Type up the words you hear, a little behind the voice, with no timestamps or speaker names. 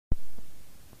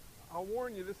I'll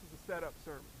warn you, this is a setup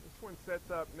sermon. This one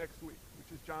sets up next week, which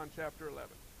is John chapter 11.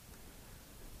 This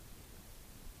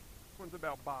one's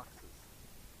about boxes.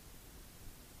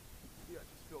 See, I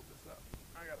just filled this up.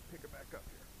 I got to pick it back up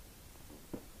here.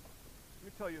 Let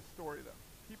me tell you a story, though.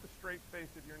 Keep a straight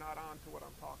face if you're not on to what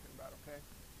I'm talking about, okay?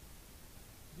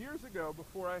 Years ago,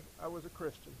 before I was a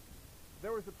Christian,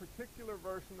 there was a particular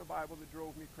verse in the Bible that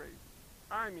drove me crazy.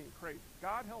 I mean crazy.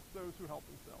 God helps those who help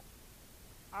themselves.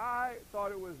 I thought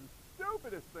it was the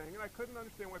stupidest thing, and I couldn't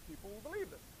understand why people would believe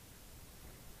this.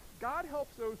 God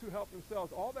helps those who help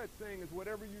themselves. All that's saying is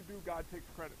whatever you do, God takes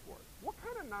credit for it. What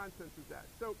kind of nonsense is that?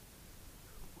 So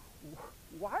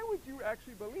why would you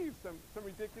actually believe some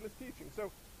ridiculous teaching?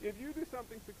 So if you do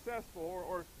something successful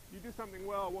or you do something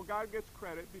well, God gets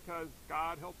credit because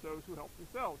God helps those who help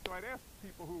themselves. So I'd ask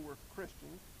people who were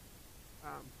Christians,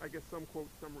 I guess some quote,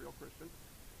 some real Christians,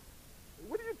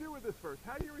 what do you do with this verse?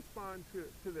 How do you respond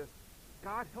to this?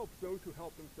 God helps those who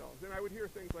help themselves. And I would hear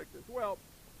things like this. Well,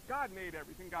 God made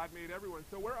everything. God made everyone.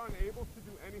 So we're unable to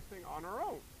do anything on our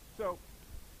own. So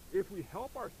if we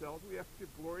help ourselves, we have to give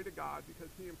glory to God because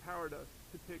he empowered us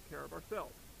to take care of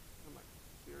ourselves. I'm like,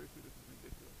 seriously, this is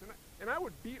ridiculous. And I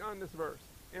would beat on this verse,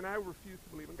 and I refused to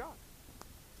believe in God.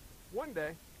 One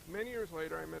day, many years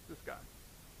later, I met this guy.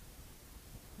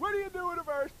 What do you do with a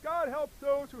verse? God helps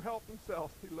those who help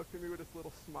themselves. He looked at me with this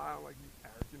little smile like, you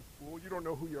arrogant fool. You don't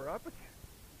know who you're up against.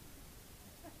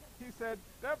 He said,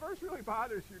 that verse really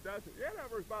bothers you, doesn't it? Yeah, that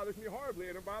verse bothers me horribly,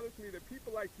 and it bothers me that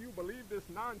people like you believe this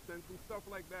nonsense and stuff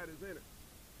like that is in it.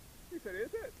 He said,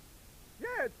 is it?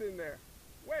 Yeah, it's in there.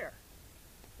 Where?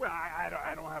 Well, I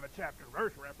don't have a chapter and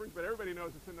verse reference, but everybody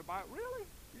knows it's in the Bible. Really?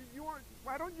 You aren't?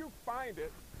 Why don't you find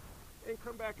it and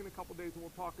come back in a couple days and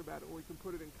we'll talk about it and we can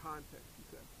put it in context, he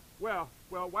said. Well,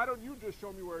 why don't you just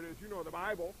show me where it is? You know the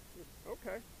Bible.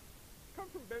 Okay. It comes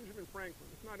from Benjamin Franklin.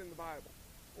 It's not in the Bible.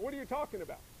 Well, what are you talking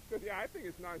about? Because, yeah, I think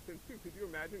it's nonsense, too. Could you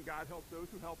imagine God helps those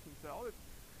who help themselves? It's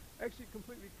actually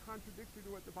completely contradictory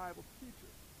to what the Bible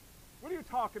teaches. What are you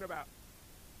talking about?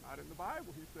 Not in the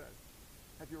Bible, he said.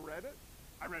 Have you read it?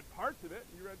 I read parts of it.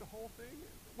 You read the whole thing?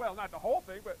 Well, not the whole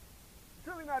thing, but it's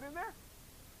really not in there?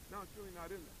 No, it's really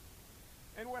not in there.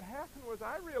 And what happened was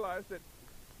I realized that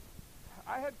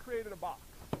I had created a box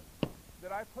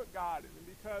that I put God in. And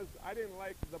because I didn't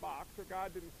like the box, or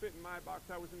God didn't fit in my box,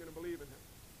 I wasn't going to believe in him.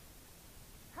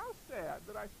 How sad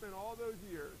that I spent all those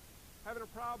years having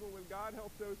a problem with God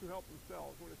helps those who help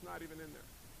themselves when it's not even in there.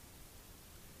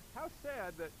 How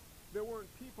sad that there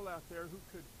weren't people out there who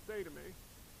could say to me,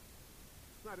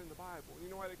 it's not in the Bible. And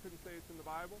you know why they couldn't say it's in the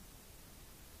Bible?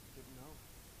 They didn't know.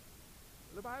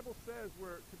 The Bible says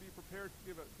we're to be prepared to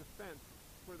give a defense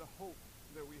for the hope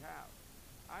that we have.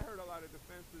 I heard a lot of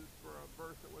defenses for a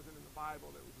verse that wasn't in the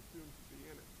Bible that was assumed to be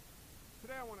in it.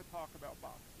 Today I want to talk about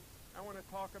boxes. I want to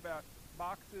talk about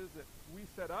boxes that we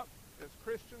set up as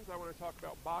Christians. I want to talk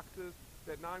about boxes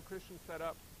that non-Christians set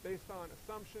up based on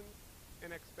assumptions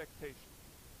and expectations.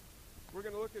 We're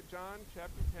going to look at John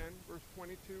chapter 10, verse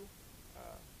 22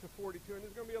 to 42, and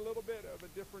there's going to be a little bit of a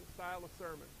different style of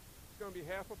sermon. It's going to be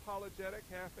half apologetic,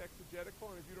 half exegetical,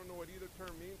 and if you don't know what either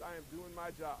term means, I am doing my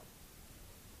job.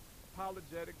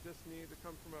 Apologetic just means it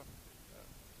comes from a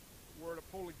word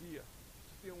apologia,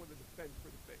 just dealing with a defense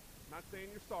for the faith. I'm not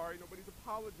saying you're sorry. Nobody's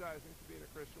apologizing for being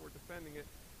a Christian. We're defending it.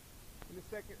 And the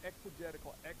second,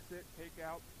 exegetical, exit, take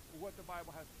out what the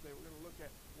Bible has to say. We're going to look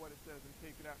at what it says and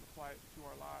take it out and apply it to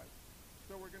our lives.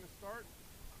 So we're going to start.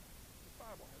 The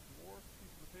Bible has more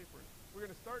pieces of paper in it. We're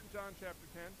going to start in John chapter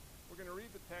 10. We're going to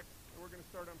read the text, and we're going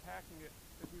to start unpacking it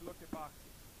as we look at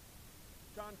boxes.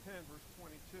 John 10, verse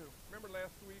 22. Remember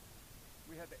last week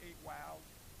we had the 8 wows,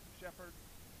 shepherd.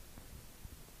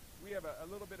 We have a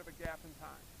little bit of a gap in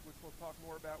time, which we'll talk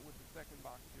more about with the second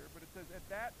box here. But it says, at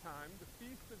that time, the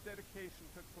Feast of Dedication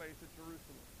took place at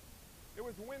Jerusalem. It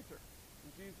was winter, and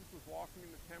Jesus was walking in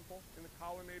the temple in the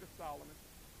colonnade of Solomon.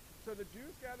 So the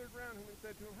Jews gathered around him and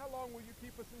said to him, how long will you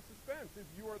keep us in suspense? If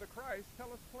you are the Christ,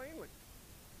 tell us plainly.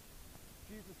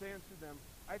 Jesus answered them,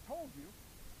 I told you,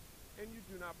 and you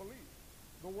do not believe.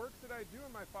 The works that I do in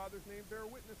my Father's name bear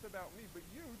witness about me, but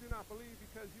you do not believe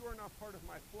because you are not part of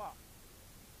my flock.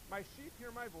 My sheep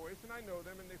hear my voice, and I know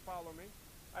them, and they follow me.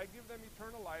 I give them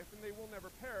eternal life, and they will never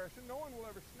perish, and no one will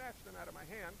ever snatch them out of my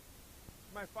hand.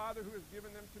 My Father who has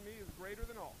given them to me is greater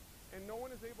than all, and no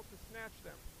one is able to snatch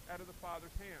them out of the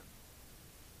Father's hand.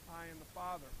 I and the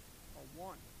Father are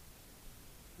one.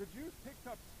 The Jews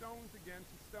picked up stones again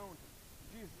to stone him.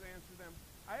 Jesus answered them,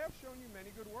 I have shown you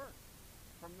many good works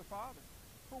from the Father.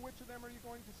 For which of them are you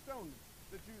going to stone me?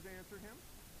 The Jews answered him,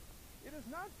 it is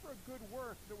not for a good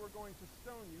work that we're going to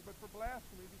stone you, but for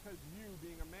blasphemy, because you,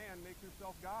 being a man, make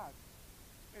yourself God.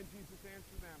 And Jesus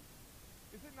answered them,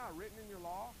 is it not written in your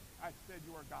law, I said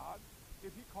you are gods?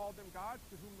 If he called them gods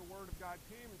to whom the word of God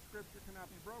came and Scripture cannot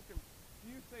be broken, do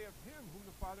you say of him whom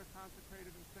the Father consecrated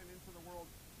and sent into the world,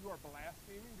 you are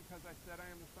blaspheming because I said I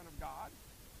am the Son of God?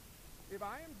 If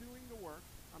I am not doing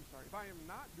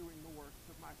the works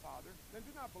of my Father, then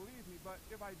do not believe me. But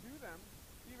if I do them,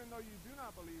 even though you do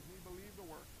not believe me, believe the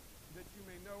works, that you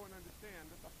may know and understand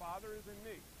that the Father is in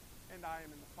me, and I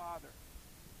am in the Father.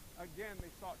 Again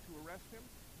they sought to arrest him,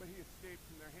 but he escaped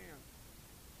from their hands.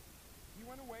 He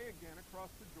went away again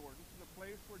across the Jordan to the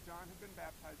place where John had been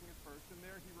baptizing at first, and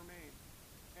there he remained.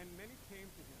 And many came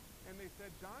to him, and they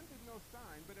said, John did no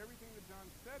sign, but everything that John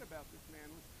said about this man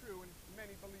was true, and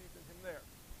many believed in him there.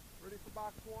 Ready for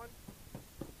box one?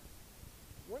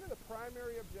 One of the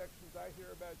primary objections I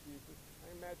hear about Jesus,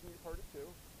 I imagine you've heard it too,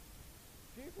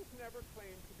 Jesus never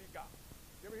claimed to be God.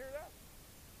 You ever hear that?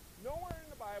 Nowhere in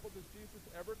the Bible does Jesus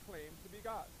ever claim to be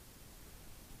God.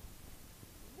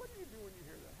 What do you do when you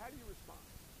hear that? How do you respond?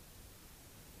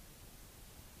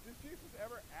 Does Jesus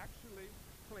ever actually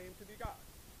claim to be God?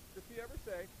 Does he ever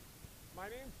say, my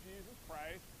name's Jesus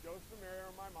Christ, Joseph and Mary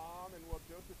are my mom, and well,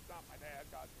 Joseph's not my dad,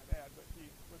 God's my dad, but he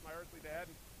was my earthly dad,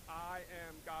 and I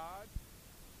am God?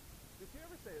 Does he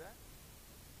ever say that?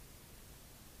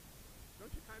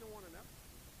 Don't you kind of want to know?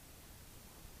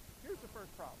 Here's the first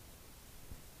problem.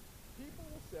 People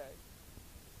will say,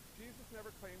 Jesus never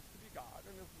claims to be God,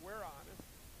 and if we're honest,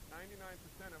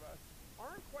 99% of us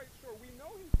aren't quite sure. We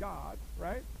know he's God,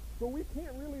 right? But we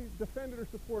can't really defend it or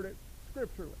support it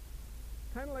scripturally.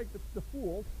 Kind of like the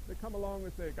fools that come along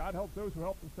and say, God helps those who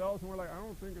help themselves, and we're like, I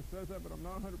don't think it says that, but I'm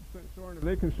not 100% sure, and if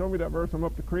they can show me that verse, I'm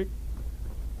up the creek.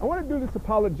 I want to do this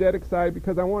apologetic side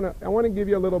because I want to give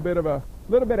you a little bit of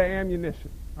ammunition,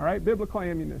 all right? Biblical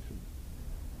ammunition.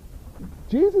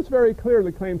 Jesus very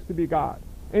clearly claims to be God,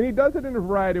 and he does it in a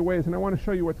variety of ways, and I want to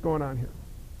show you what's going on here.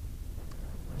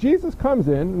 Jesus comes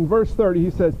in verse 30, he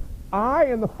says, I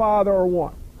and the Father are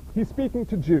one. He's speaking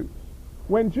to Jews.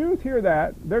 When Jews hear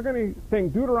that, they're going to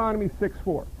think Deuteronomy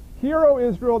 6:4. Hear, O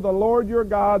Israel, the Lord your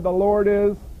God, the Lord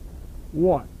is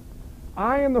one.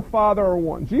 I and the Father are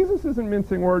one. Jesus isn't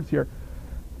mincing words here.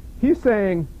 He's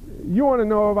saying, you want to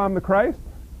know if I'm the Christ?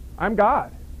 I'm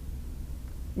God.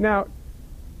 Now,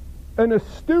 an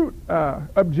astute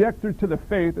objector to the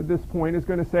faith at this point is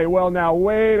going to say, well, now,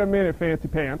 wait a minute, fancy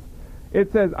pants.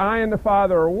 It says, I and the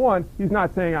Father are one. He's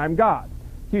not saying I'm God.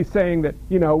 He's saying that,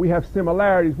 we have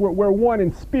similarities. We're one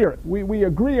in spirit. We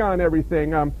agree on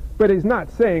everything, but he's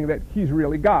not saying that he's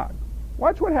really God.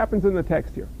 Watch what happens in the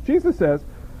text here. Jesus says,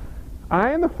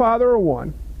 I and the Father are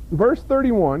one. Verse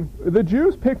 31, the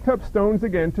Jews picked up stones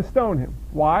again to stone him.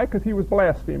 Why? Because he was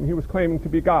blaspheming. He was claiming to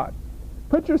be God.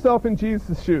 Put yourself in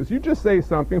Jesus' shoes. You just say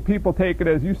something. People take it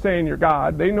as you saying you're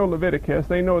God. They know Leviticus.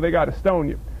 They know they got to stone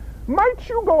you. Might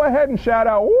you go ahead and shout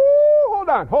out,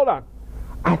 hold on.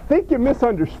 I think you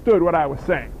misunderstood what I was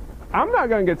saying. I'm not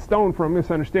going to get stoned for a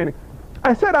misunderstanding.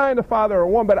 I said I and the Father are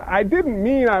one, but I didn't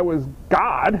mean I was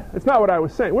God. That's not what I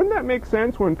was saying. Wouldn't that make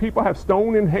sense when people have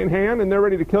stone in hand and they're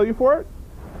ready to kill you for it?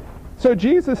 So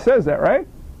Jesus says that, right?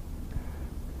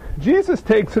 Jesus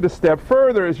takes it a step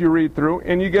further as you read through,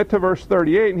 and you get to verse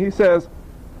 38, and he says,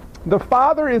 the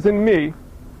Father is in me,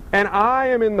 and I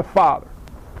am in the Father.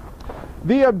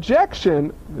 The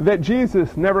objection that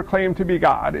Jesus never claimed to be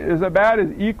God is about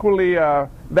as equally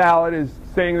valid as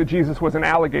saying that Jesus was an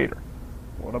alligator.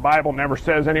 Well, the Bible never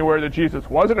says anywhere that Jesus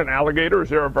wasn't an alligator. Is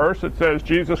there a verse that says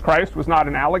Jesus Christ was not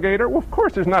an alligator? Well, of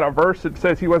course there's not a verse that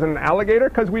says he wasn't an alligator,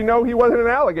 because we know he wasn't an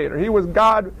alligator. He was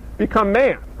God become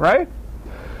man, right?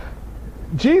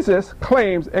 Jesus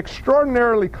claims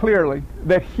extraordinarily clearly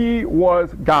that he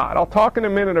was God. I'll talk in a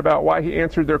minute about why he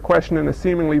answered their question in a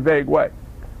seemingly vague way.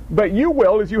 But you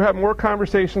will, as you have more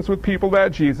conversations with people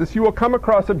about Jesus, you will come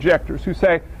across objectors who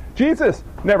say, Jesus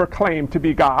never claimed to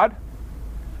be God.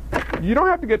 You don't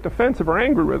have to get defensive or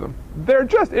angry with them. They're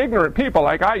just ignorant people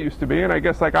like I used to be, and I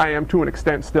guess like I am to an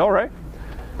extent still, right?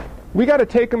 We got to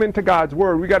take them into God's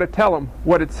Word. We got to tell them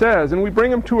what it says. And we bring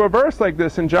them to a verse like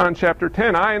this in John chapter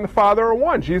 10. I and the Father are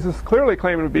one. Jesus is clearly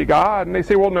claiming to be God. And they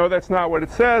say, well, no, that's not what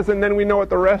it says. And then we know what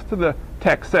the rest of the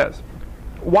text says.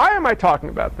 Why am I talking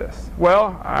about this?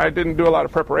 Well, I didn't do a lot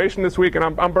of preparation this week, and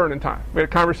I'm burning time. We had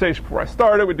a conversation before I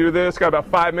started. We do this, got about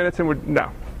 5 minutes, and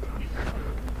no.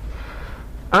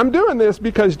 I'm doing this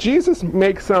because Jesus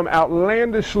makes some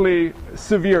outlandishly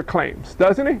severe claims,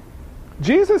 doesn't he?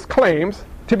 Jesus claims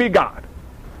to be God.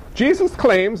 Jesus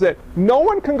claims that no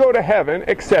one can go to heaven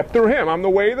except through him. I'm the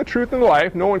way, the truth, and the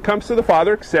life. No one comes to the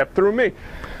Father except through me.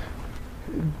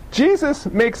 Jesus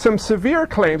makes some severe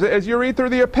claims. As you read through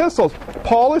the epistles,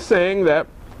 Paul is saying that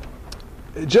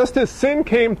just as sin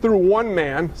came through one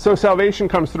man, so salvation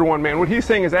comes through one man. What he's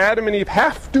saying is Adam and Eve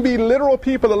have to be literal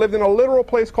people that lived in a literal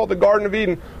place called the Garden of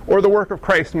Eden, or the work of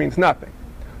Christ means nothing.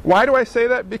 Why do I say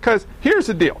that? Because here's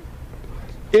the deal.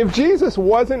 If Jesus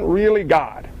wasn't really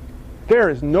God, there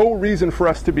is no reason for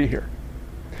us to be here.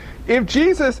 If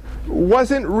Jesus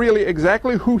wasn't really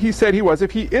exactly who he said he was,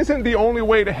 if he isn't the only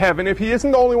way to heaven, if he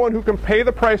isn't the only one who can pay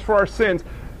the price for our sins,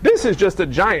 this is just a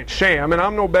giant sham, and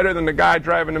I'm no better than the guy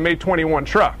driving the May 21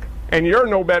 truck. And you're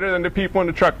no better than the people in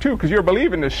the truck too, because you're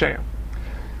believing this sham.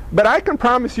 But I can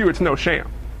promise you it's no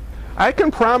sham. I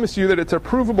can promise you that it's a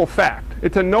provable fact.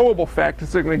 It's a knowable fact.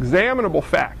 It's an examinable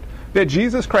fact that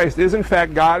Jesus Christ is in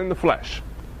fact God in the flesh.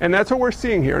 And that's what we're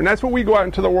seeing here. And that's what we go out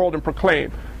into the world and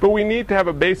proclaim. But we need to have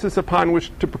a basis upon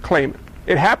which to proclaim it.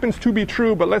 It happens to be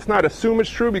true, but let's not assume it's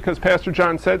true because Pastor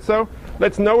John said so.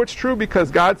 Let's know it's true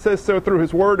because God says so through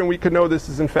his word, and we can know this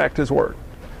is in fact his word.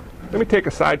 Let me take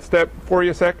a sidestep for you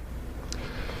a sec.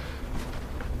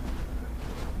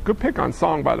 Good pick on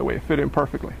song, by the way. It fit in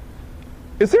perfectly.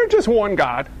 Is there just one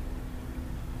God?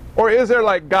 Or is there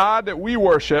like God that we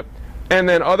worship and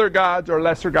then other gods or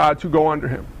lesser gods who go under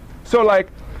him? So like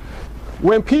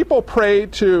when people pray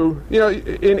to,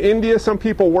 in India some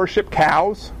people worship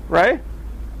cows, right?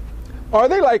 Are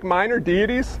they like minor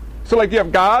deities? So like you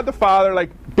have God the Father,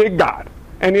 like big God,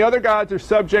 and the other gods are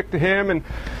subject to him. And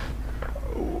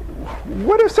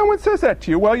what if someone says that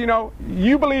to you? Well,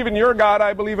 you believe in your God,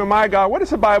 I believe in my God. What does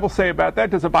the Bible say about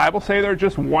that? Does the Bible say there's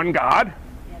just one God?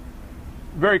 Yes.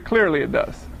 Very clearly it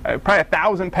does. Probably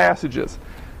 1,000 passages.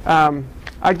 I'll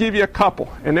give you a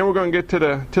couple, and then we're going to get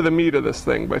to the meat of this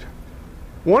thing. But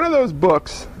one of those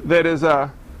books that is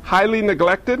highly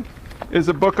neglected is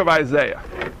the book of Isaiah.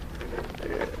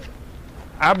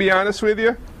 I'll be honest with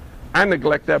you, I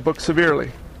neglect that book severely.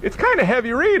 It's kind of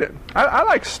heavy reading. I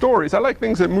like stories. I like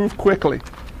things that move quickly.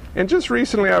 And just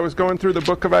recently I was going through the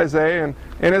book of Isaiah,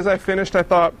 and as I finished I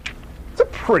thought, it's a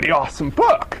pretty awesome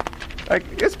book.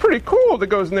 Like, it's pretty cool that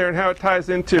goes in there and how it ties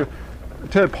into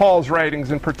Paul's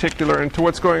writings in particular and to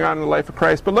what's going on in the life of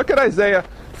Christ. But look at Isaiah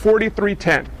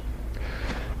 43:10.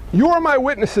 You are my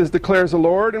witnesses, declares the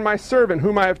Lord, and my servant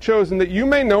whom I have chosen, that you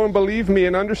may know and believe me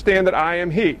and understand that I am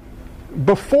he.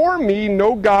 Before me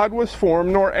no God was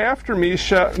formed, nor after me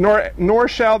nor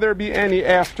shall there be any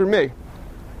after me.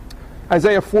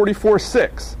 Isaiah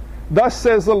 44:6. Thus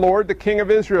says the Lord, the King of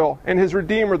Israel, and his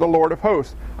Redeemer, the Lord of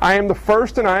hosts. I am the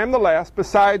first and I am the last.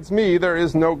 Besides me there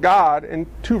is no God. And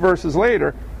 2 verses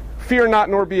later, fear not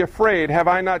nor be afraid. Have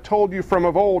I not told you from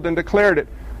of old and declared it?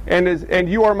 And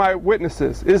you are my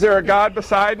witnesses. Is there a God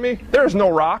beside me? There is no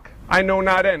rock. I know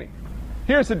not any.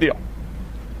 Here's the deal.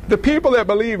 The people that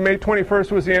believe May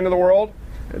 21st was the end of the world,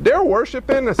 they're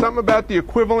worshiping something about the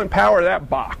equivalent power of that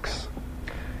box.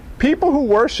 People who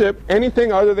worship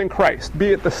anything other than Christ, be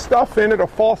it the stuff in it, a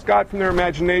false god from their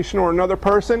imagination, or another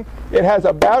person, it has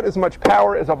about as much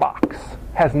power as a box.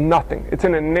 Has nothing. It's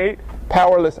an innate,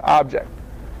 powerless object.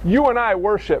 You and I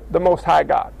worship the Most High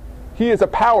God. He is a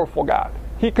powerful God.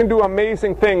 He can do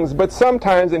amazing things, but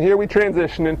sometimes, and here we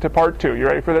transition into part 2. You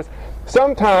ready for this?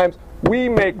 Sometimes we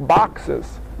make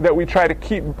boxes that we try to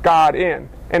keep God in,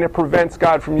 and it prevents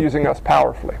God from using us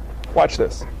powerfully. Watch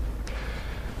this.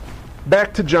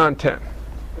 Back to John 10.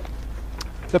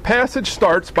 The passage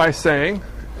starts by saying,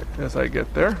 as I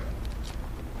get there,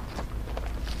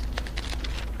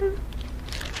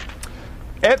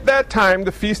 at that time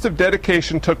the Feast of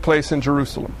Dedication took place in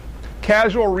Jerusalem.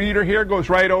 Casual reader here goes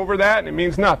right over that, and it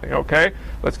means nothing, okay?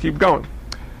 Let's keep going.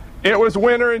 It was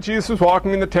winter, and Jesus was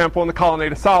walking in the temple in the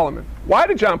colonnade of Solomon. Why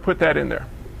did John put that in there?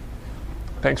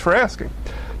 Thanks for asking.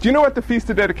 Do you know what the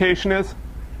Feast of Dedication is?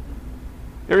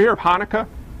 You ever hear of Hanukkah?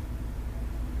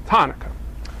 It's Hanukkah.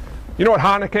 You know what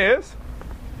Hanukkah is?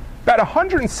 About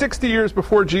 160 years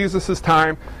before Jesus'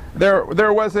 time, there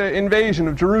was an invasion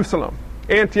of Jerusalem.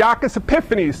 Antiochus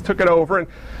Epiphanes took it over, and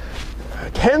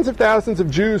tens of thousands of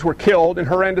Jews were killed in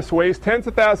horrendous ways. Tens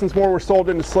of thousands more were sold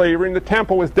into slavery, and the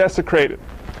temple was desecrated.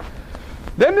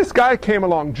 Then this guy came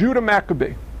along, Judah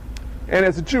Maccabee. And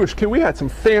as a Jewish kid, we had some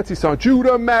fancy songs.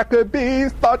 Judah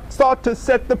Maccabees sought to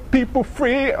set the people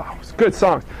free. Oh, it was good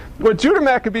songs. Well, Judah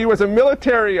Maccabee was a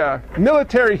military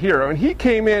hero, and he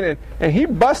came in and he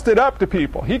busted up the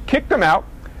people. He kicked them out,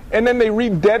 and then they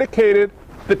rededicated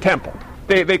the temple.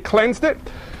 They cleansed it.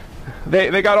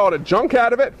 They got all the junk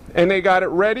out of it, and they got it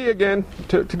ready again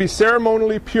to be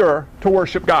ceremonially pure to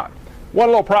worship God. One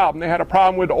little problem. They had a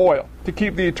problem with oil to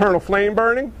keep the eternal flame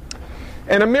burning.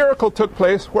 And a miracle took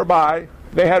place whereby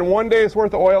they had 1 day's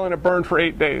worth of oil and it burned for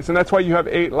 8 days. And that's why you have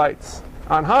 8 lights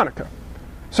on Hanukkah.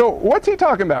 So what's he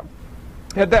talking about?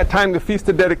 At that time, the Feast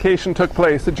of Dedication took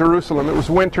place at Jerusalem. It was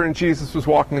winter and Jesus was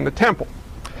walking in the temple.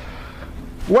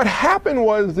 What happened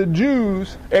was the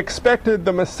Jews expected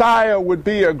the Messiah would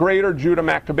be a greater Judah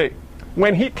Maccabee.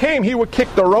 When he came, he would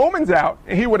kick the Romans out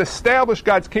and he would establish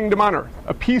God's kingdom on earth,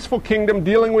 a peaceful kingdom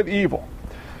dealing with evil.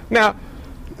 Now,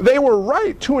 they were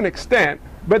right to an extent,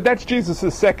 but that's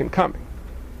Jesus' second coming.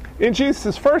 In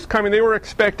Jesus' first coming, they were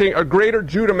expecting a greater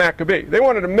Judah Maccabee. They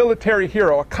wanted a military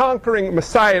hero, a conquering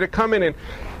Messiah to come in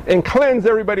and cleanse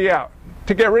everybody out,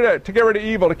 to get rid of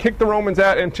evil, to kick the Romans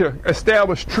out, and to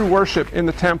establish true worship in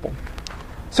the temple.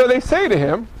 So they say to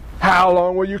him, "How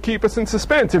long will you keep us in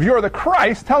suspense? If you're the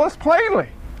Christ, tell us plainly."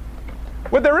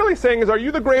 What they're really saying is, are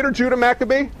you the greater Judah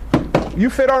Maccabee? You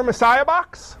fit our Messiah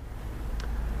box?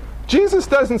 Jesus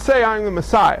doesn't say, "I'm the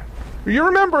Messiah." You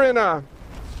remember in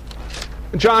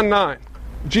John 9,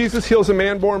 Jesus heals a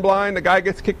man born blind. The guy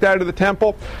gets kicked out of the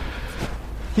temple.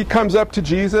 He comes up to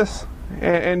Jesus,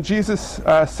 and Jesus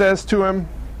says to him,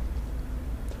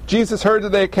 Jesus heard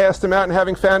that they had cast him out, and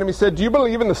having found him, he said, "Do you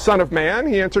believe in the Son of Man?"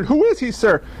 He answered, "Who is he,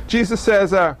 sir?" Jesus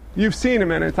says, "You've seen him,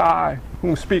 and it's I who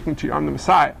am speaking to you. I'm the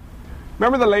Messiah."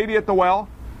 Remember the lady at the well,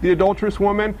 the adulterous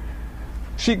woman?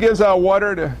 She gives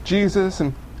water to Jesus,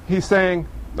 and she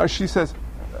says,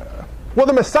 "Well,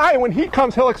 the Messiah, when he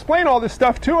comes, he'll explain all this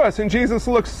stuff to us." And Jesus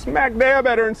looks smack dab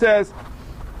at her and says,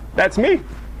 "That's me.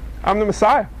 I'm the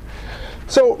Messiah."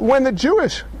 So when the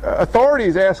Jewish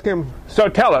authorities ask him, "So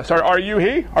tell us, are you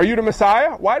he? Are you the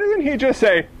Messiah?" Why doesn't he just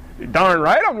say, "Darn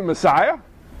right, I'm the Messiah"?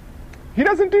 He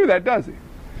doesn't do that, does he?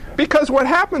 Because what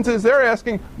happens is they're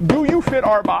asking, "Do you fit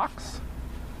our box?"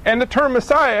 And the term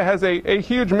Messiah has a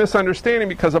huge misunderstanding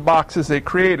because of boxes they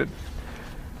created.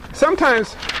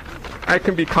 Sometimes I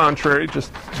can be contrary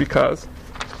just because.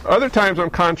 Other times I'm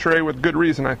contrary with good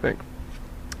reason, I think.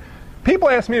 People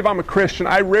ask me if I'm a Christian.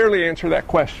 I rarely answer that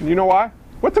question. You know why?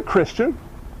 What's a Christian?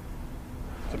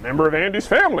 It's a member of Andy's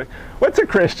family. What's a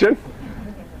Christian?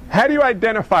 How do you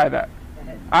identify that?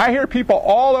 I hear people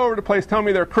all over the place tell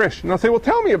me they're Christian. They'll say, "Well,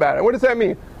 tell me about it. What does that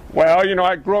mean?" "Well,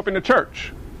 I grew up in the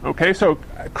church." Okay, so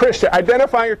Christian,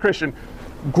 identifying a Christian,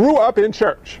 grew up in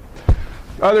church.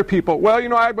 Other people,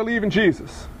 "Well, I believe in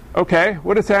Jesus." Okay,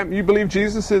 what does that mean? You believe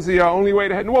Jesus is the only way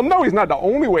to heaven? Well, no, he's not the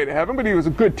only way to heaven, but he was a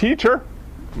good teacher.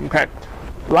 Okay,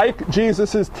 like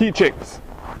Jesus' teachings.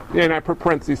 And I put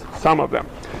parentheses, some of them.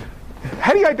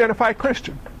 How do you identify a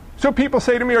Christian? So people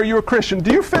say to me, "Are you a Christian?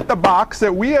 Do you fit the box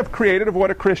that we have created of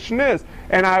what a Christian is?"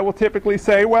 And I will typically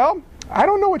say, "Well, I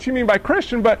don't know what you mean by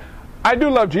Christian, but I do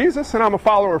love Jesus, and I'm a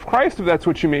follower of Christ, if that's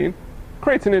what you mean."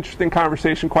 Creates an interesting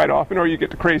conversation quite often, or you get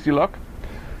the crazy look.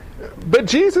 But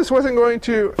Jesus wasn't going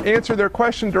to answer their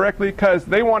question directly because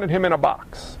they wanted him in a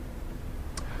box.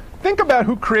 Think about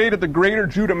who created the greater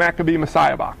Judah Maccabee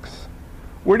Messiah box.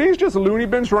 Were these just loony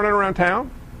bins running around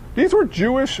town? These were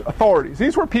Jewish authorities.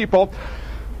 These were people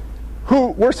who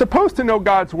were supposed to know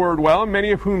God's word well, and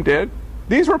many of whom did.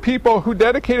 These were people who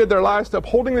dedicated their lives to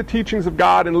upholding the teachings of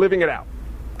God and living it out.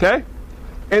 Okay?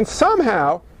 And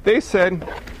somehow they said,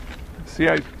 see,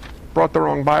 I brought the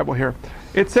wrong Bible here.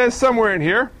 It says somewhere in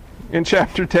here, in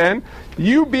chapter 10,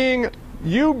 you being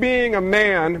a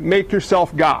man, make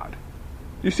yourself God.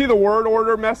 You see the word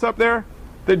order mess up there?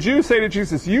 The Jews say to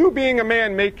Jesus, "You being a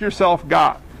man, make yourself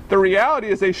God." The reality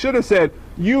is they should have said,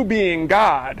 "You being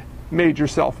God, made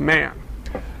yourself man."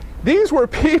 These were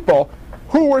people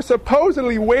who were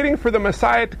supposedly waiting for the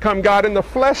Messiah to come. God in the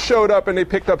flesh showed up and they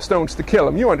picked up stones to kill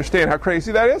him. You understand how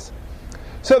crazy that is?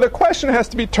 So the question has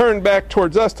to be turned back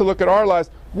towards us to look at our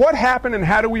lives. What happened and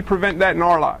how do we prevent that in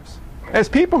our lives? As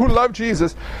people who love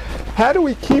Jesus, how do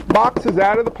we keep boxes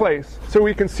out of the place so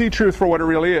we can see truth for what it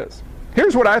really is?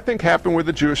 Here's what I think happened with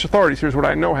the Jewish authorities. Here's what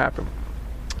I know happened.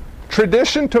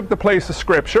 Tradition took the place of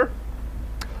Scripture.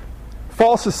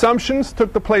 False assumptions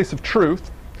took the place of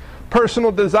truth.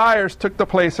 Personal desires took the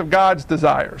place of God's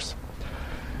desires.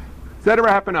 Does that ever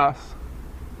happen to us?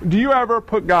 Do you ever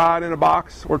put God in a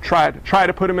box or try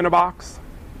to put him in a box?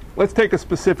 Let's take a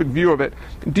specific view of it.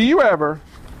 Do you ever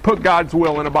put God's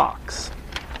will in a box?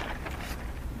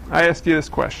 I asked you this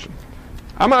question.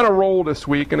 I'm on a roll this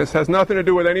week, and this has nothing to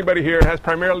do with anybody here. It has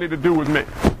primarily to do with me.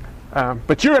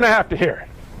 But you're going to have to hear it.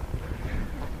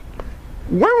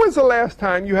 When was the last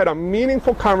time you had a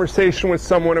meaningful conversation with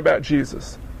someone about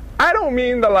Jesus? I don't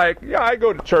mean the I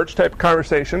go to church type of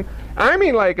conversation. I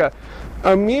mean like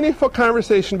a meaningful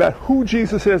conversation about who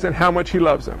Jesus is and how much he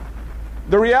loves him.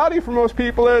 The reality for most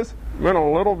people is, it's been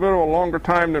a little bit of a longer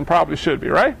time than probably should be,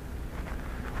 right?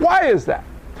 Why is that?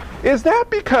 Is that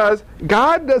because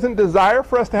God doesn't desire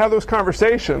for us to have those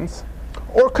conversations?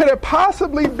 Or could it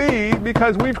possibly be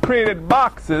because we've created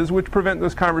boxes which prevent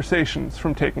those conversations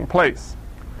from taking place?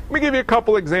 Let me give you a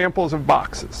couple examples of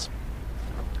boxes.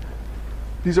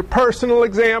 These are personal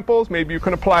examples. Maybe you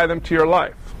can apply them to your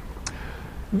life.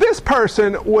 This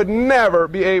person would never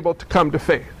be able to come to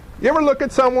faith. You ever look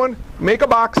at someone, make a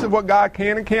box of what God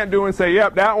can and can't do, and say,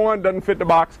 yep, that one doesn't fit the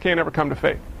box, can't ever come to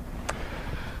faith.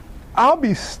 I'll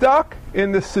be stuck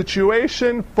in this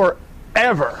situation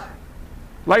forever.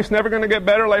 Life's never going to get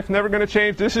better. Life's never going to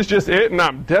change. This is just it, and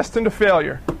I'm destined to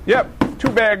failure. Yep, too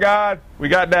bad, God. We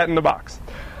got that in the box.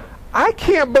 I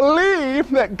can't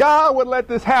believe that God would let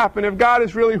this happen if God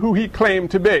is really who he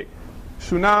claimed to be.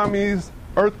 Tsunamis,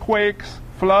 earthquakes,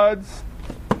 floods,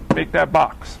 make that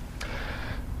box.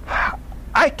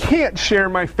 I can't share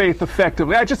my faith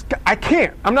effectively. I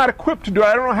can't. I'm not equipped to do it.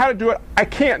 I don't know how to do it. I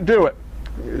can't do it.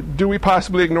 Do we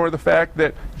possibly ignore the fact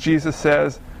that Jesus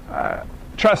says,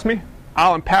 trust me,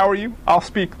 I'll empower you, I'll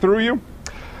speak through you?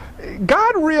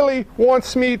 God really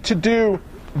wants me to do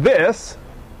this,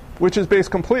 which is based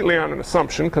completely on an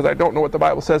assumption, because I don't know what the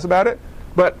Bible says about it,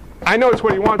 but I know it's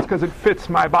what he wants because it fits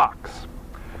my box.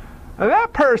 Now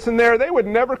that person there, they would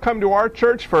never come to our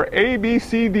church for A, B,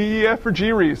 C, D, E, F, or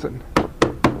G reason.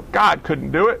 God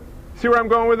couldn't do it. See where I'm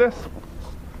going with this?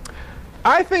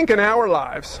 I think in our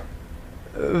lives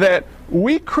that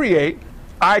I'm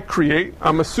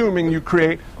assuming you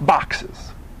create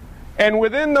boxes. And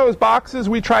within those boxes,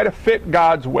 we try to fit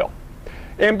God's will.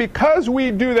 And because we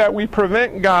do that, we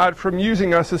prevent God from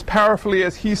using us as powerfully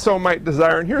as he so might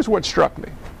desire. And here's what struck me.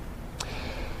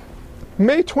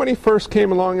 May 21st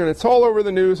came along, and it's all over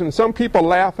the news, and some people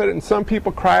laugh at it, and some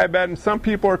people cry about it, and some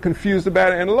people are confused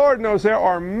about it. And Lord knows there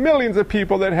are millions of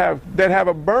people that have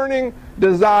a burning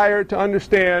desire to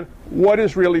understand what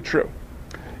is really true.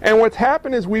 And what's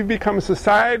happened is we've become a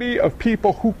society of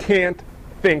people who can't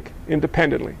think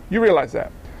independently. You realize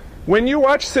that. When you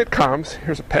watch sitcoms,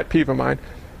 here's a pet peeve of mine,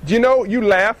 do you know you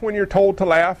laugh when you're told to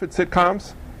laugh at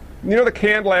sitcoms? You know the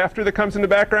canned laughter that comes in the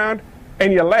background?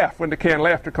 And you laugh when the canned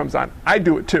laughter comes on. I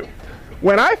do it too.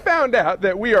 When I found out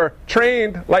that we are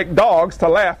trained like dogs to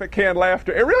laugh at canned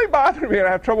laughter, it really bothered me, and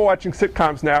I have trouble watching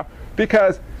sitcoms now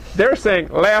because they're saying,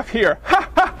 laugh here. Ha,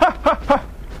 ha, ha, ha, ha.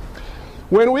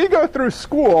 When we go through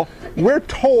school, we're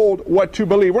told what to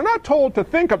believe. We're not told to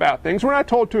think about things. We're not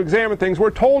told to examine things.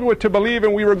 We're told what to believe,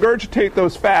 and we regurgitate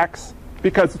those facts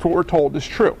because it's what we're told is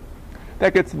true.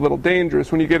 That gets a little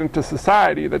dangerous when you get into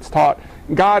society that's taught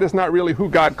God is not really who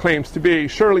God claims to be.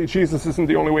 Surely Jesus isn't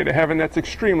the only way to heaven. That's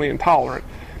extremely intolerant.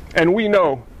 And we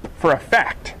know for a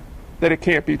fact that it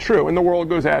can't be true. And the world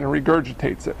goes out and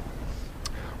regurgitates it.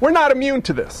 We're not immune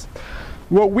to this.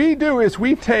 What we do is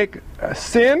we take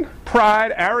sin,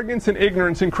 pride, arrogance, and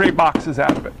ignorance and create boxes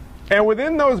out of it. And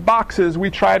within those boxes, we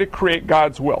try to create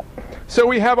God's will. So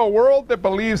we have a world that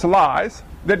believes lies,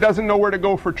 that doesn't know where to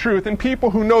go for truth, and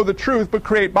people who know the truth but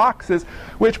create boxes,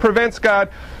 which prevents God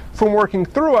from working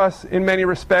through us in many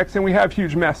respects, and we have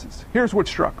huge messes. Here's what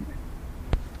struck me.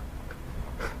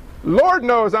 Lord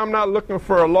knows I'm not looking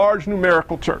for a large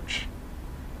numerical church.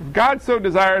 If God so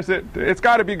desires it, it's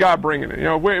got to be God bringing it. You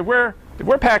know, if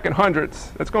we're packing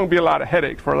hundreds, that's going to be a lot of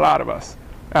headache for a lot of us.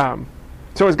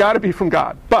 So it's got to be from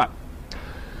God. But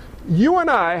you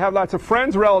and I have lots of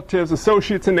friends, relatives,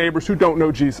 associates, and neighbors who don't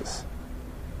know Jesus.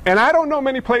 And I don't know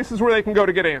many places where they can go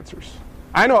to get answers.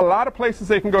 I know a lot of places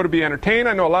they can go to be entertained.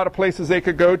 I know a lot of places they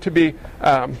could go to be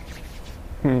to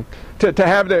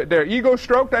have their ego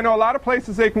stroked. I know a lot of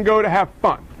places they can go to have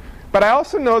fun. But I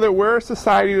also know that we're a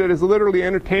society that is literally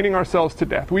entertaining ourselves to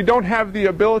death. We don't have the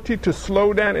ability to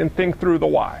slow down and think through the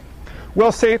why.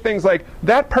 We'll say things like,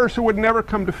 that person would never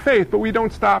come to faith, but we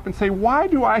don't stop and say, why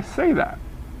do I say that?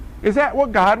 Is that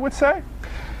what God would say?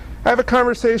 I have a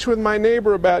conversation with my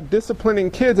neighbor about disciplining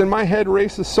kids, and my head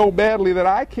races so badly that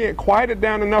I can't quiet it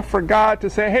down enough for God to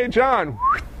say, hey, John,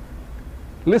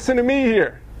 listen to me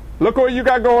here. Look what you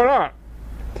got going on.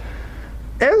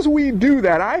 As we do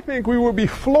that, I think we will be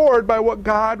floored by what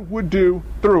God would do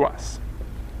through us.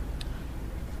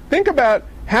 Think about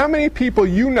how many people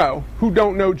you know who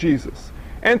don't know Jesus.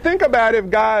 And think about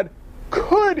if God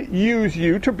could use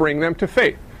you to bring them to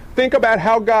faith. Think about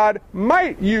how God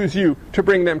might use you to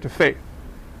bring them to faith.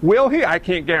 Will he? I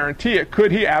can't guarantee it.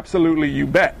 Could he? Absolutely, you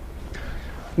bet.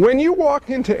 When you walk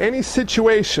into any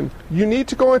situation, you need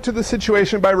to go into the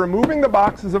situation by removing the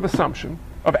boxes of assumption,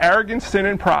 of arrogance, sin,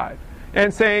 and pride,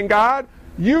 and saying, God,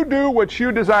 you do what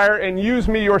you desire and use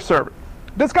me, your servant.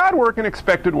 Does God work in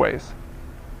expected ways?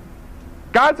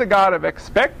 God's a God of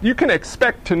expect. You can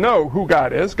expect to know who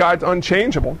God is. God's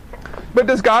unchangeable. But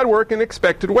does God work in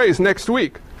expected ways? Next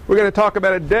week, we're going to talk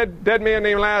about a dead man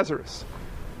named Lazarus.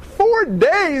 4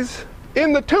 days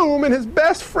in the tomb, and his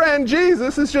best friend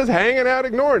Jesus is just hanging out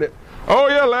ignoring it. Oh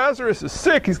yeah, Lazarus is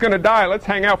sick. He's going to die. Let's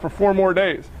hang out for 4 more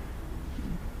days.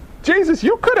 Jesus,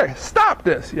 you could have stopped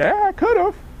this. Yeah, I could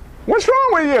have. What's wrong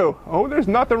with you? Oh, there's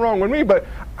nothing wrong with me, but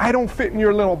I don't fit in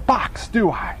your little box, do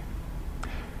I?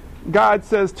 God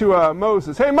says to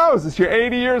Moses, hey, Moses, you're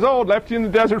 80 years old, left you in the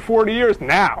desert 40 years.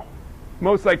 Now.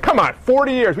 Moses like, come on,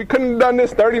 40 years. We couldn't have done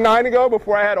this 39 ago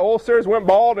before I had ulcers, went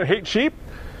bald, and hate sheep?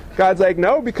 God's like,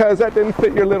 no, because that didn't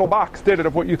fit your little box, did it,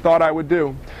 of what you thought I would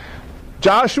do.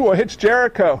 Joshua hits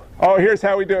Jericho. Oh, here's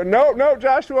how we do it. No,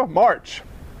 Joshua, march.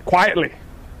 Quietly.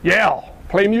 Yell.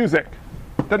 Play music.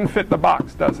 Doesn't fit the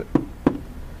box, does it?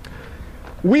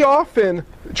 We often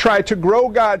try to grow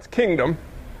God's kingdom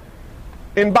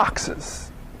in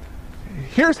boxes.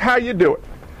 Here's how you do it.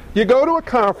 You go to a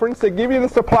conference, they give you the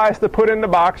supplies to put in the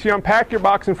box, you unpack your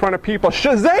box in front of people,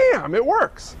 shazam, it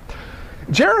works.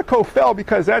 Jericho fell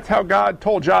because that's how God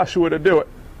told Joshua to do it.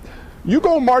 You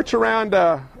go march around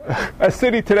a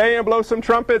city today and blow some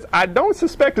trumpets, I don't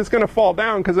suspect it's going to fall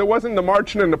down because it wasn't the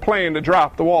marching and the playing to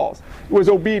drop the walls. It was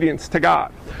obedience to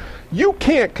God. You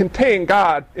can't contain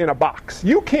God in a box.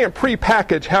 You can't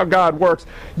prepackage how God works.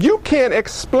 You can't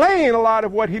explain a lot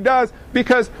of what he does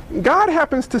because God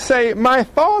happens to say, my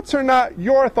thoughts are not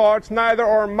your thoughts, neither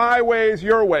are my ways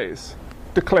your ways,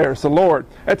 declares the Lord.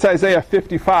 That's Isaiah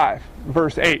 55,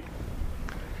 verse 8.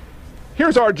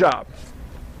 Here's our job.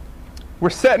 We're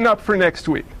setting up for next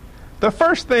week. The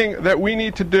first thing that we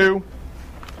need to do,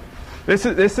 this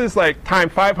is like time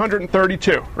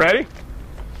 532. Ready?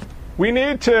 We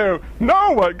need to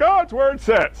know what God's Word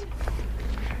says.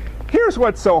 Here's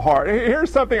what's so hard.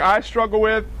 Here's something I struggle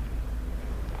with.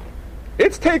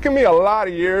 It's taken me a lot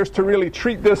of years to really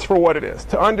treat this for what it is,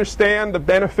 to understand the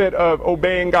benefit of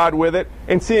obeying God with it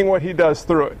and seeing what he does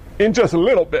through it in just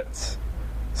little bits.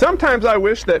 Sometimes I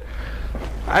wish that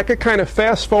I could kind of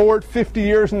fast forward 50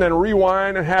 years and then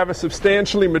rewind and have a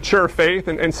substantially mature faith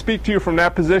and speak to you from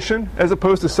that position as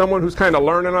opposed to someone who's kind of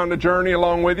learning on the journey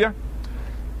along with you.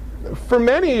 For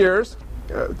many years,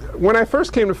 when I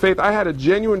first came to faith, I had a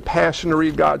genuine passion to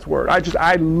read God's Word.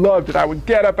 I loved it. I would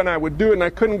get up and I would do it, and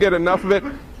I couldn't get enough of it.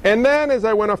 And then as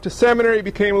I went off to seminary, it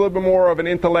became a little bit more of an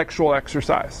intellectual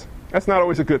exercise. That's not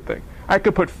always a good thing. I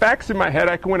could put facts in my head.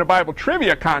 I could win a Bible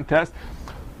trivia contest.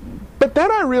 But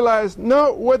then I realized,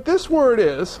 no, what this Word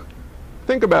is,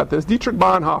 think about this. Dietrich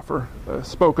Bonhoeffer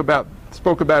spoke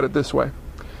about it this way.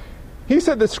 He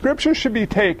said that Scripture should be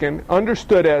taken,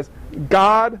 understood as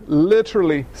God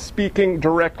literally speaking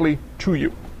directly to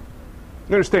you.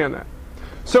 You understand that?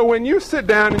 So when you sit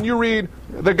down and you read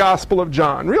the Gospel of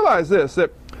John, realize this,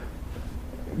 that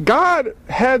God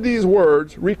had these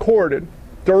words recorded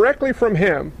directly from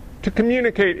him to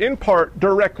communicate in part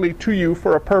directly to you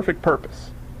for a perfect purpose.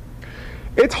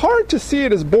 It's hard to see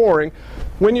it as boring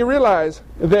when you realize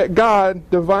that God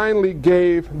divinely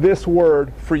gave this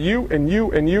word for you and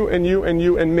you and you and you and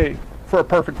you and me for a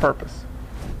perfect purpose.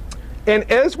 And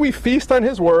as we feast on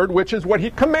his word, which is what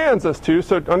he commands us to,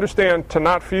 so understand to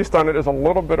not feast on it is a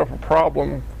little bit of a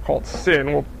problem called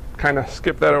sin. We'll kind of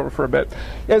skip that over for a bit.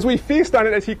 As we feast on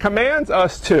it as he commands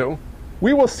us to,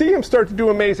 we will see him start to do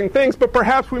amazing things, but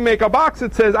perhaps we make a box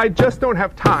that says, I just don't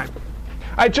have time.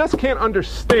 I just can't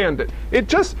understand it. It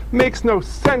just makes no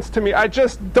sense to me. I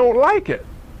just don't like it.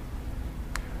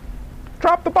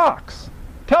 Drop the box.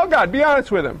 Tell God, be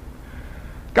honest with him.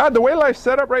 God, the way life's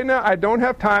set up right now, I don't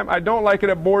have time, I don't like it,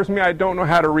 it bores me, I don't know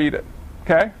how to read it.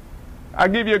 Okay? I'll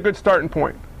give you a good starting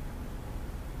point.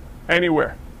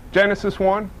 Anywhere. Genesis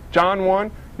 1, John 1.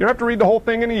 You don't have to read the whole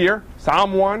thing in a year.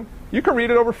 Psalm 1. You can read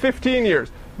it over 15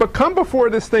 years. But come before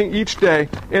this thing each day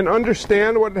and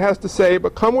understand what it has to say,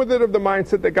 but come with it of the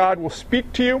mindset that God will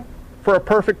speak to you for a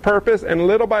perfect purpose, and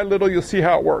little by little you'll see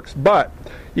how it works. But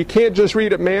you can't just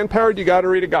read it man-powered, you got to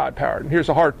read it God-powered. And here's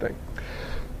the hard thing.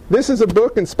 This is a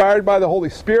book inspired by the Holy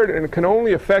Spirit, and it can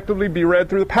only effectively be read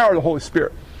through the power of the Holy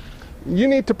Spirit. You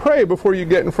need to pray before you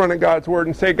get in front of God's Word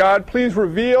and say, God, please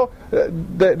reveal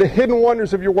the hidden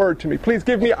wonders of your Word to me. Please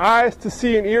give me eyes to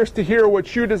see and ears to hear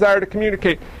what you desire to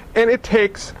communicate. And it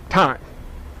takes time.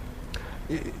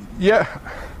 Yeah.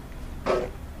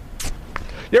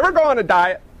 You ever go on a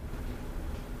diet?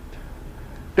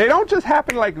 They don't just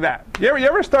happen like that. You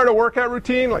ever start a workout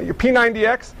routine, like your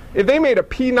P90X? If they made a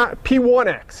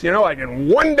P1X, like in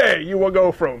one day you will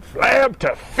go from flab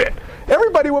to fit,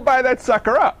 everybody would buy that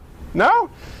sucker up. No?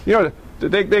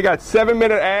 They got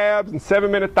 7-minute abs and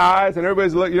 7-minute thighs, and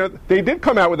everybody's looking, they did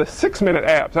come out with a 6-minute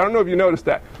abs. I don't know if you noticed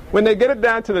that. When they get it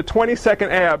down to the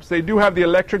 20-second abs, they do have the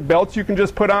electric belts you can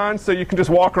just put on, so you can just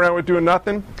walk around with doing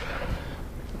nothing.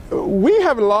 We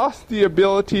have lost the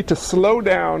ability to slow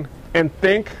down and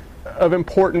think of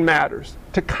important matters,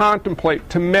 to contemplate,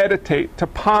 to meditate, to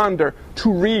ponder,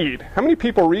 to read. How many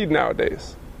people read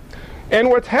nowadays? And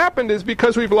what's happened is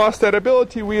because we've lost that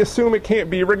ability, we assume it can't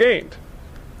be regained.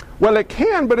 Well, it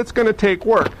can, but it's going to take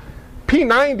work.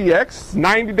 P90X,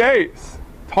 90 days.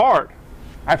 It's hard.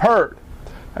 I've heard.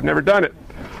 I've never done it.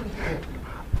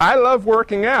 I love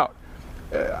working out.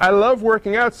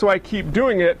 So I keep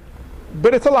doing it,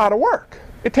 but it's a lot of work.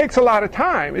 It takes a lot of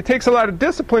time. It takes a lot of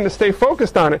discipline to stay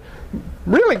focused on it.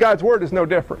 Really, God's Word is no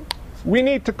different. We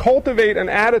need to cultivate an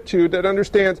attitude that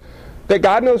understands that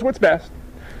God knows what's best,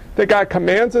 that God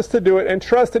commands us to do it, and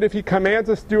trust that if He commands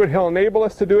us to do it, He'll enable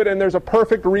us to do it, and there's a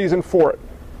perfect reason for it.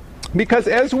 Because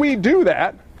as we do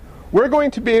that, we're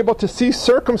going to be able to see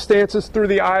circumstances through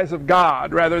the eyes of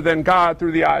God rather than God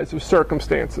through the eyes of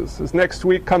circumstances. As next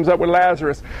week comes up with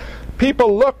Lazarus,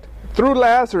 people looked through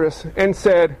Lazarus and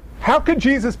said, how could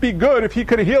Jesus be good if He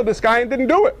could have healed this guy and didn't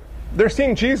do it? They're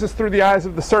seeing Jesus through the eyes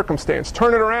of the circumstance.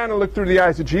 Turn it around and look through the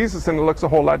eyes of Jesus and it looks a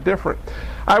whole lot different.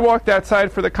 I walked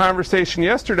outside for the conversation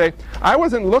yesterday. I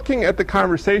wasn't looking at the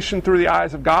conversation through the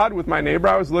eyes of God with my neighbor.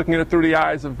 I was looking at it through the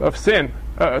eyes of sin,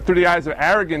 through the eyes of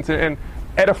arrogance and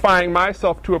edifying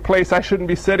myself to a place I shouldn't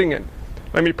be sitting in.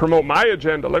 Let me promote my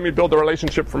agenda. Let me build a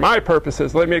relationship for my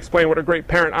purposes. Let me explain what a great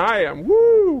parent I am.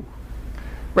 Woo!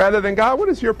 Rather than, God, what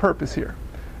is your purpose here?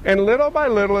 And little by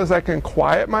little, as I can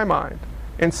quiet my mind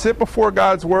and sit before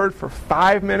God's Word for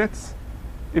 5 minutes,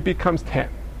 it becomes 10.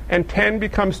 And 10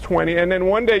 becomes 20. And then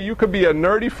one day you could be a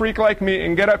nerdy freak like me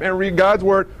and get up and read God's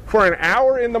Word for an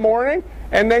hour in the morning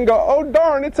and then go, oh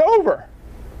darn, it's over.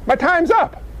 My time's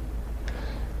up.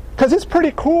 Because it's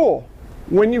pretty cool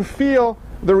when you feel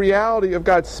the reality of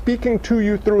God speaking to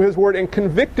you through His Word and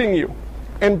convicting you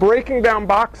and breaking down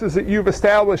boxes that you've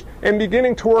established and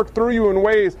beginning to work through you in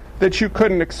ways that you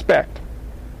couldn't expect.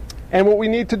 And what we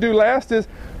need to do last is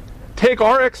take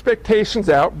our expectations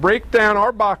out, break down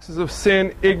our boxes of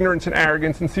sin, ignorance, and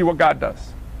arrogance, and see what God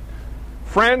does.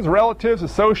 Friends, relatives,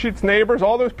 associates, neighbors,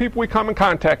 all those people we come in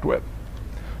contact with.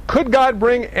 Could God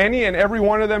bring any and every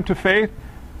one of them to faith?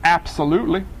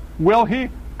 Absolutely. Will He?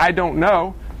 I don't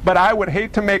know. But I would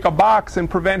hate to make a box and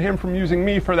prevent Him from using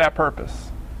me for that purpose.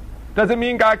 Does it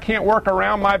mean God can't work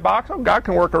around my box? Oh, God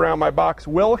can work around my box.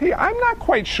 Will He? I'm not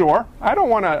quite sure. I don't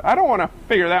want to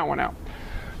figure that one out.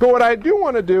 But what I do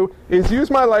want to do is use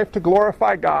my life to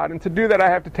glorify God, and to do that I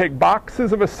have to take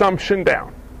boxes of assumption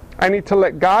down. I need to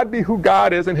let God be who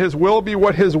God is and His will be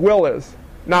what His will is,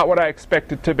 not what I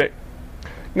expect it to be.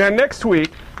 Now next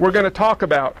week we're going to talk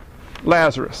about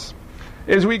Lazarus.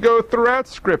 As we go throughout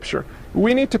Scripture,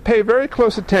 we need to pay very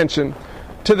close attention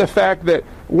to the fact that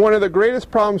one of the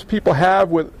greatest problems people have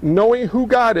with knowing who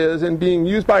God is and being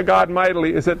used by God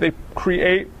mightily is that they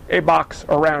create a box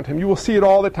around Him. You will see it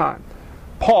all the time.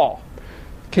 Paul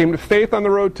came to faith on the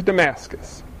road to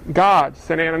Damascus. God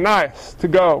sent Ananias to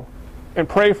go and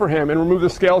pray for him and remove the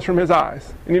scales from his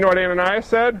eyes. And you know what Ananias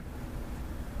said?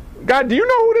 God, do you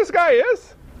know who this guy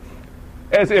is?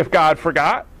 As if God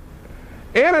forgot.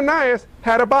 Ananias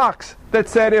had a box that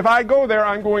said, if I go there,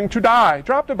 I'm going to die.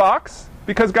 Dropped a box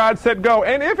because God said go.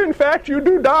 And if in fact you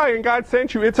do die and God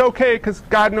sent you, it's okay because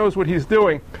God knows what He's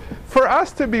doing. For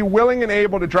us to be willing and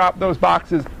able to drop those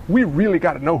boxes, we really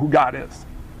got to know who God is.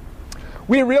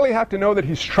 We really have to know that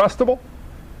He's trustable,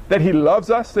 that He loves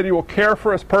us, that He will care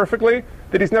for us perfectly,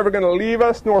 that He's never going to leave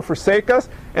us nor forsake us,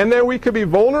 and then we could be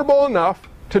vulnerable enough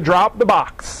to drop the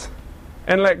box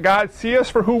and let God see us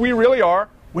for who we really are,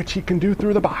 which He can do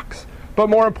through the box. But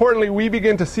more importantly, we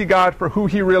begin to see God for who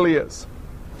He really is.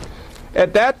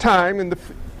 At that time,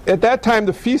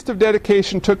 the Feast of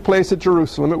Dedication took place at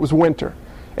Jerusalem. It was winter.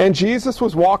 And Jesus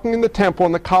was walking in the temple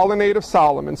in the colonnade of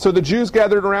Solomon. So the Jews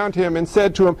gathered around Him and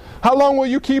said to Him, how long will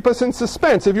you keep us in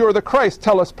suspense? If you are the Christ,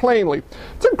 tell us plainly.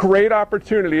 It's a great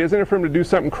opportunity, isn't it, for Him to do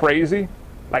something crazy?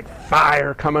 Like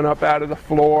fire coming up out of the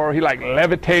floor. He like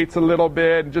levitates a little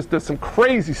bit and just does some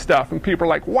crazy stuff. And people are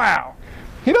like, wow.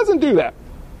 He doesn't do that.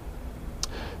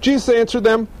 Jesus answered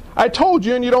them, I told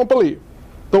you and you don't believe.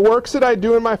 The works that I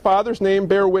do in my Father's name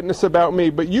bear witness about me,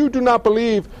 but you do not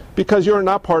believe because you are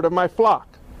not part of my flock.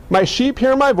 My sheep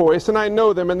hear my voice, and I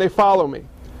know them, and they follow me.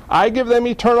 I give them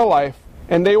eternal life,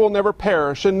 and they will never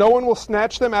perish, and no one will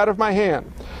snatch them out of my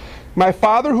hand. My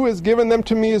Father who has given them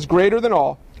to me is greater than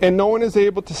all, and no one is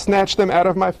able to snatch them out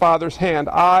of my Father's hand.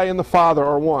 I and the Father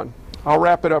are one. I'll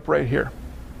wrap it up right here.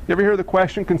 You ever hear the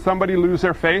question, can somebody lose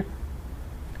their faith?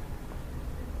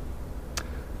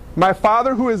 My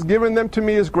Father who has given them to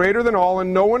me is greater than all,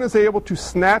 and no one is able to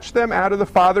snatch them out of the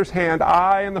Father's hand.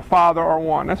 I and the Father are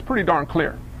one. That's pretty darn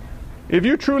clear. If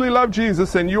you truly love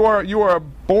Jesus and you are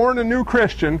born a new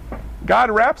Christian, God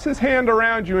wraps His hand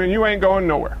around you and you ain't going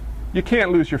nowhere. You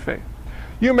can't lose your faith.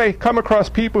 You may come across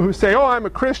people who say, oh, I'm a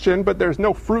Christian, but there's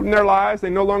no fruit in their lives. They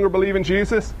no longer believe in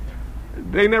Jesus.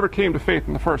 They never came to faith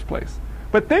in the first place.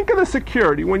 But think of the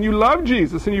security when you love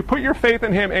Jesus and you put your faith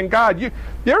in him and God. You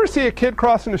ever see a kid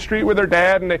crossing the street with their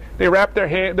dad and they wrap their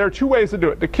hand? There are two ways to do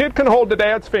it. The kid can hold the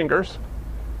dad's fingers,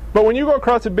 but when you go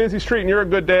across a busy street and you're a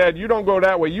good dad, you don't go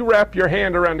that way. You wrap your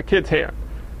hand around the kid's hand.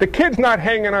 The kid's not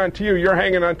hanging on to you. You're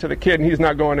hanging on to the kid and he's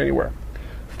not going anywhere.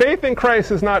 Faith in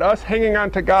Christ is not us hanging on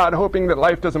to God hoping that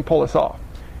life doesn't pull us off.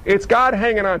 It's God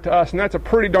hanging on to us, and that's a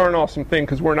pretty darn awesome thing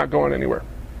because we're not going anywhere.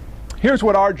 Here's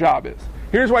what our job is.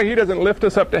 Here's why he doesn't lift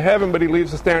us up to heaven, but he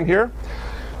leaves us down here.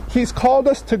 He's called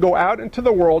us to go out into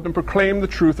the world and proclaim the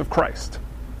truth of Christ.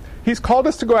 He's called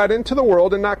us to go out into the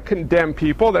world and not condemn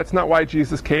people. That's not why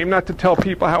Jesus came, not to tell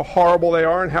people how horrible they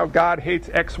are and how God hates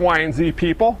X, Y, and Z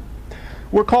people.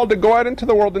 We're called to go out into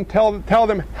the world and tell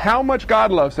them how much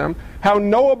God loves them, how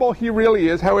knowable he really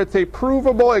is, how it's a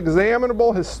provable,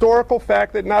 examinable, historical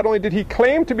fact that not only did he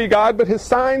claim to be God, but his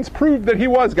signs proved that he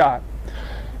was God.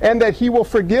 And that he will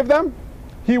forgive them,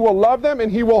 he will love them,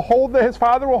 and his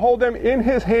Father will hold them in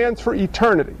his hands for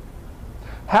eternity.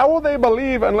 How will they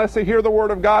believe unless they hear the word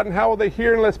of God, and how will they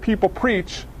hear unless people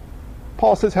preach?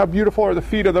 Paul says, how beautiful are the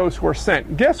feet of those who are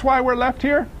sent. Guess why we're left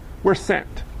here? We're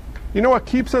sent. You know what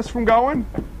keeps us from going?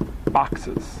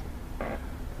 Boxes.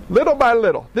 Little by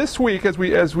little. This week, as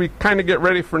we kind of get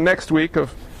ready for next week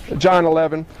of John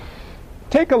 11,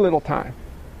 take a little time.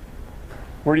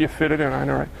 Where do you fit it in? I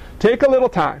know, right? Take a little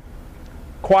time.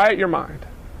 Quiet your mind.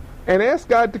 And ask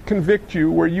God to convict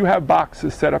you where you have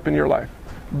boxes set up in your life.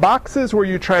 Boxes where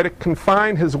you try to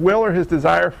confine his will or his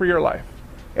desire for your life.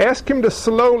 Ask him to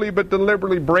slowly but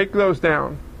deliberately break those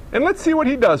down. And let's see what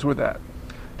he does with that.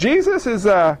 Jesus is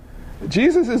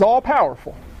all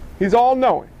powerful. He's all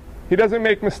knowing. He doesn't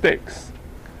make mistakes.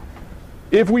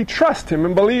 If we trust him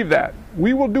and believe that,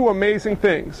 we will do amazing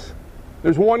things.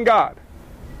 There's one God.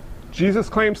 Jesus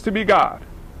claims to be God.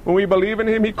 When we believe in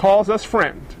him, he calls us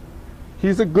friend.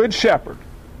 He's a good shepherd.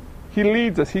 He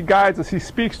leads us, he guides us, he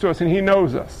speaks to us, and he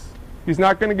knows us. He's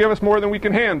not going to give us more than we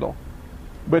can handle,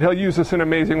 but he'll use us in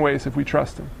amazing ways if we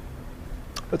trust him.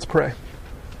 Let's pray.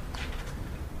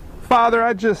 Father,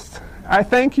 I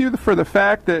thank you for the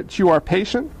fact that you are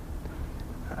patient.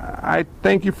 I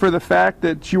thank you for the fact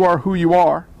that you are who you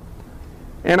are.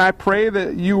 And I pray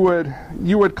that you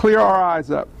would clear our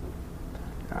eyes up.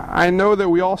 I know that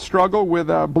we all struggle with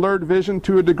blurred vision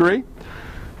to a degree.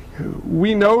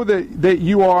 We know that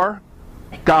you are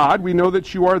God. We know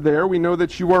that you are there. We know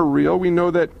that you are real. We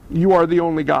know that you are the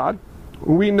only God.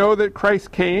 We know that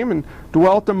Christ came and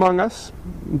dwelt among us,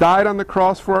 died on the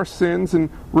cross for our sins, and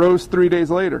rose 3 days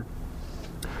later.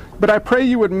 But I pray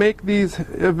you would make these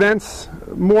events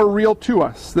more real to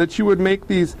us, that you would make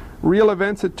these real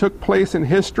events that took place in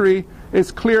history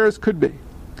as clear as could be,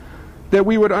 that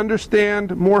we would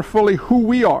understand more fully who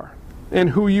we are and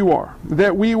who you are,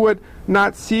 that we would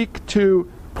not seek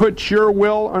to put your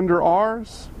will under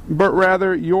ours, but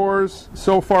rather yours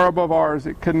so far above ours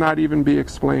it could not even be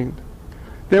explained.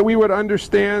 That we would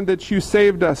understand that you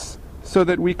saved us so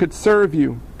that we could serve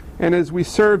you, and as we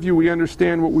serve you, we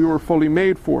understand what we were fully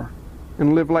made for,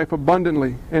 and live life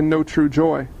abundantly and know true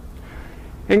joy.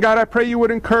 And God, I pray you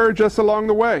would encourage us along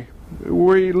the way.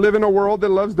 We live in a world that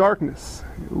loves darkness.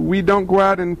 We don't go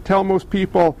out and tell most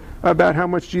people about how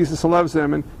much Jesus loves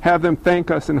them and have them thank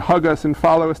us and hug us and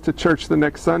follow us to church the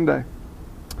next Sunday.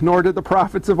 Nor did the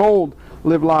prophets of old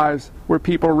live lives where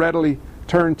people readily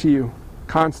turn to you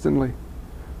constantly.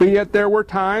 But yet there were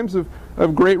times of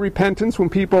great repentance when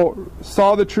people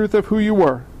saw the truth of who you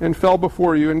were and fell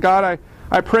before you. And God,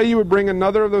 I pray you would bring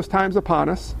another of those times upon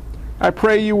us. I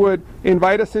pray you would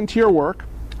invite us into your work.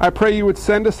 I pray you would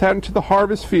send us out into the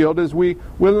harvest field as we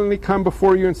willingly come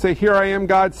before you and say, here I am,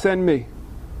 God, send me.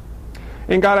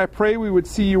 And God, I pray we would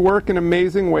see you work in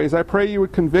amazing ways. I pray you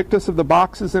would convict us of the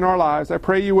boxes in our lives. I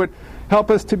pray you would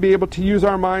help us to be able to use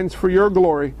our minds for your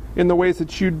glory in the ways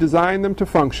that you designed them to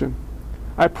function.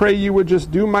 I pray you would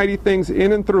just do mighty things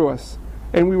in and through us,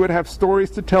 and we would have stories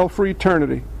to tell for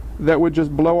eternity that would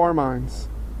just blow our minds.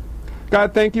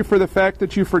 God, thank you for the fact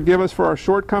that you forgive us for our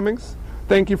shortcomings.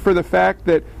 Thank you for the fact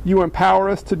that you empower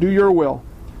us to do your will.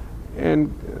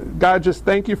 And God, just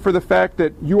thank you for the fact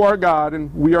that you are God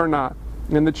and we are not,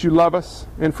 and that you love us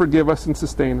and forgive us and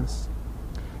sustain us.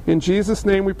 In Jesus'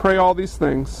 name we pray all these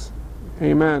things.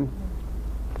 Amen.